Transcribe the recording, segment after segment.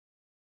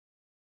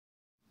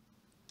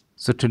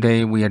So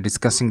today we are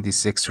discussing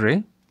this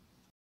X-ray.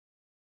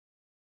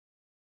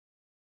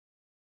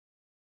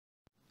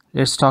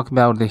 Let's talk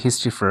about the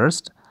history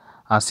first.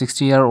 A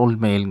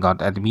 60-year-old male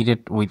got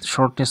admitted with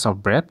shortness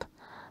of breath.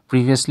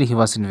 Previously, he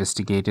was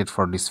investigated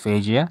for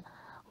dysphagia.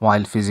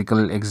 While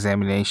physical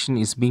examination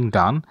is being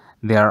done,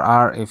 there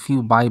are a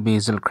few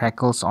bibasal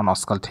crackles on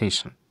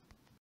auscultation.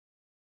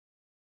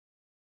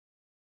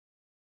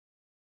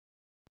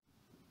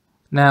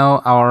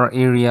 Now, our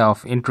area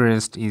of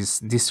interest is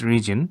this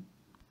region.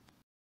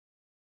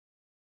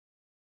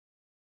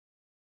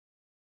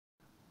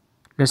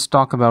 Let's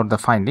talk about the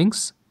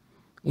findings.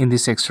 In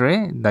this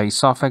X-ray, the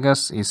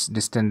esophagus is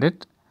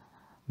distended.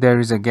 There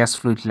is a gas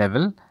fluid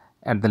level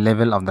at the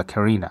level of the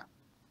carina.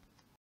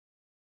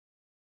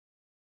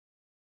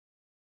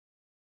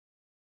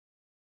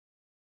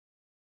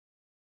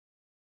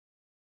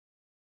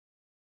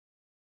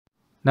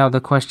 Now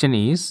the question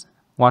is,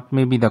 what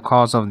may be the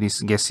cause of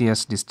this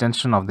gaseous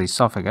distension of the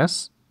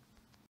esophagus?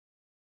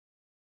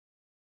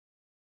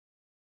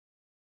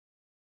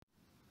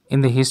 In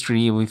the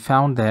history, we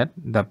found that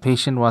the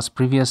patient was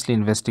previously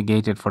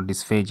investigated for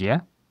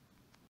dysphagia.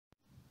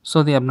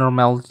 So the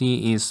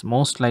abnormality is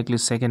most likely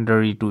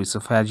secondary to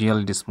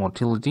esophageal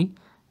dysmotility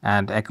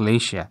and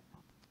achalasia.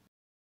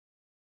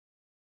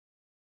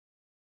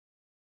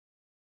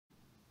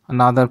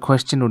 Another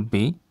question would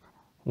be,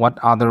 what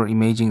other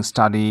imaging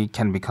study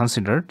can be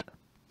considered?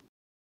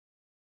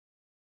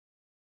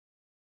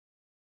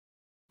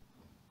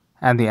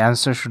 And the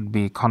answer should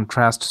be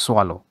contrast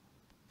swallow.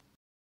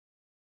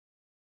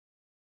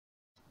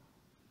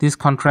 This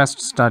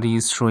contrast study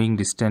is showing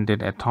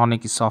distended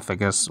atonic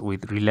esophagus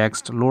with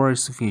relaxed lower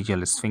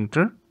esophageal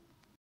sphincter.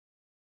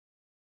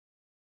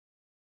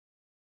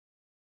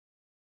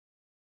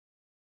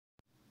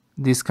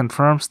 This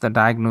confirms the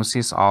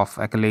diagnosis of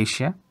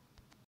achalasia.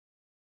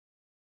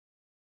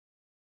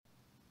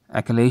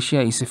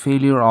 Achalasia is a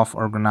failure of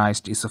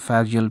organized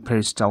esophageal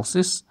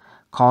peristalsis,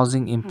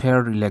 causing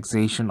impaired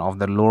relaxation of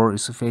the lower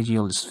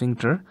esophageal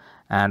sphincter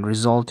and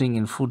resulting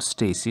in food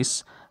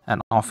stasis and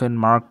often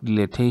marked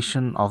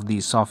dilatation of the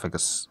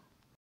esophagus.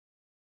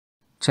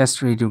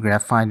 Chest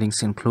radiograph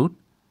findings include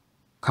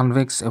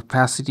convex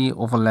opacity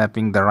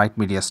overlapping the right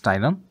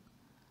mediastinum,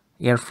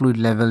 air fluid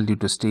level due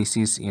to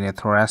stasis in a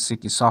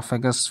thoracic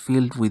esophagus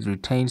filled with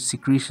retained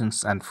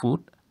secretions and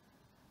food,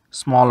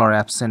 small or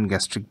absent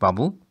gastric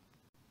bubble,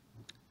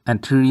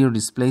 anterior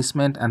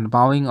displacement and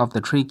bowing of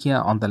the trachea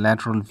on the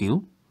lateral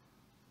view,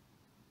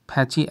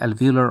 patchy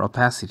alveolar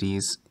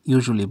opacities,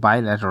 usually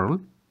bilateral,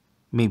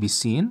 may be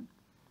seen.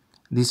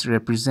 These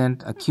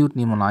represent acute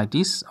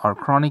pneumonitis or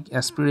chronic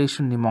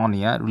aspiration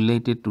pneumonia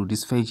related to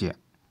dysphagia.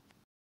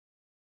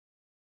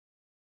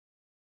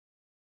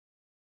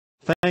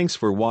 Thanks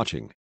for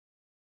watching.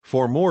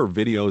 For more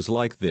videos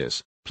like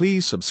this,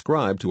 please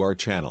subscribe to our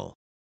channel.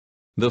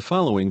 The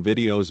following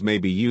videos may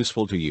be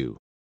useful to you.